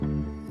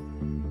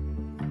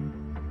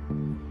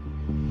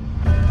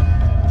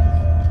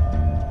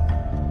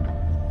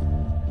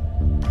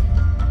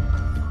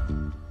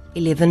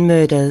11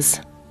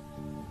 murders,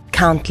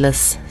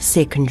 countless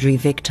secondary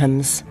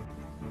victims,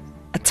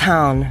 a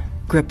town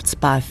gripped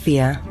by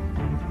fear.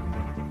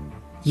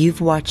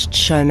 You've watched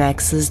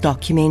Showmax's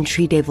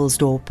documentary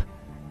Devilsdorp.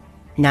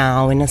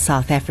 Now in a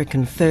South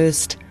African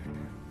first,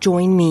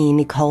 join me,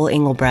 Nicole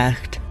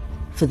Engelbrecht,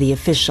 for the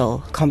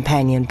official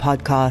companion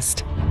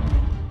podcast.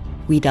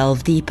 We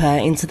delve deeper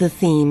into the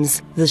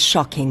themes this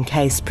shocking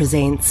case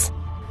presents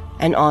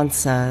and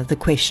answer the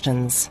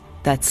questions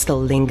that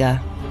still linger.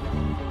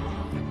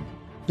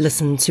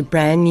 Listen to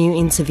brand new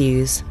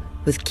interviews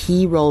with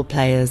key role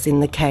players in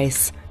the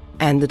case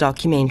and the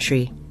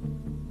documentary.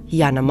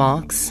 Jana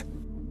Marx.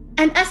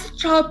 And as the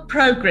trial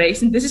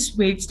progressed, and this is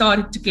where it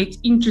started to get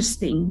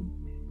interesting,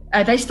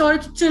 they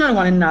started to turn on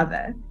one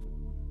another.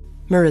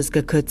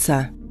 Mariska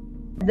Kutza.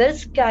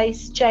 This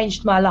case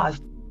changed my life.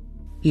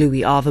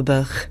 Louis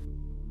Averbach.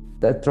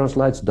 That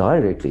translates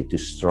directly to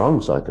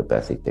strong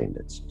psychopathic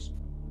tendencies.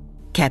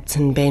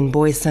 Captain Ben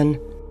Boyson.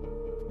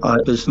 I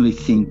personally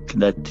think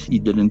that he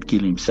didn't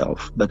kill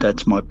himself, but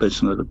that's my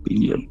personal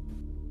opinion.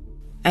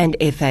 And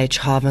F.H.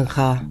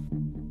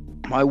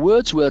 Havenga. My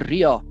words were,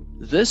 Ria,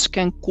 this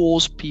can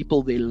cost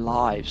people their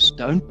lives.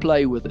 Don't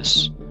play with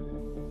this.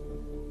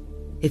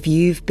 If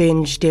you've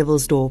binged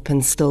Devilsdorp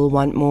and still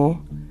want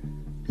more,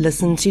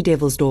 listen to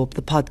Devilsdorp,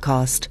 the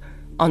podcast,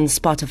 on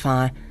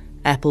Spotify,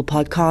 Apple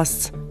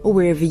Podcasts, or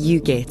wherever you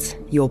get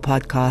your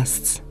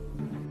podcasts.